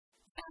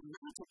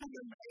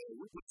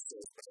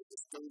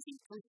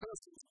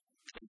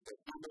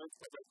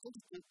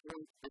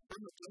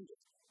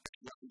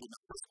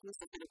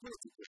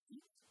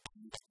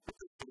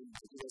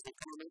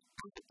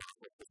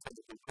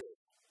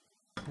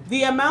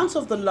The amount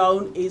of the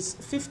loan is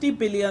 50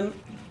 billion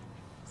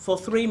for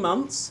 3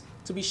 months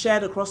to be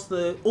shared across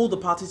all the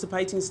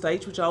participating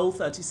states, which are all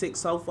 36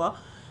 so far,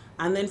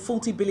 and then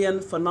 40 billion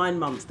for 9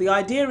 months. The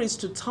idea is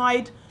to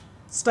tide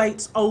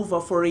states over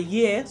for a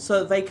year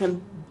so that they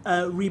can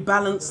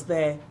rebalance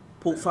their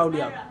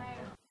portfolio.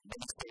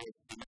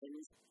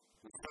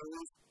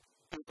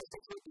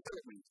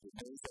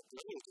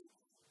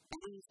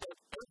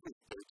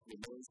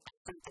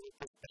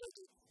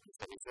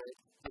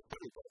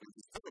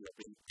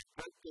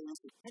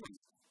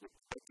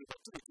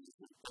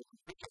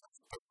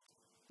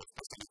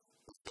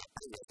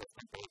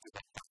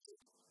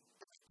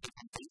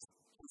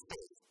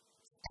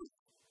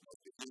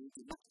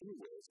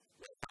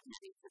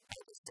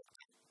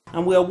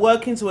 And we are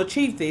working to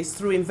achieve this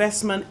through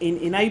investment in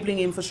enabling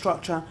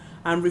infrastructure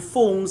and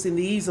reforms in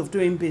the ease of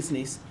doing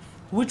business,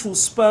 which will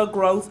spur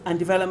growth and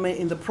development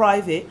in the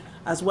private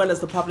as well as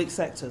the public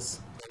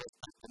sectors.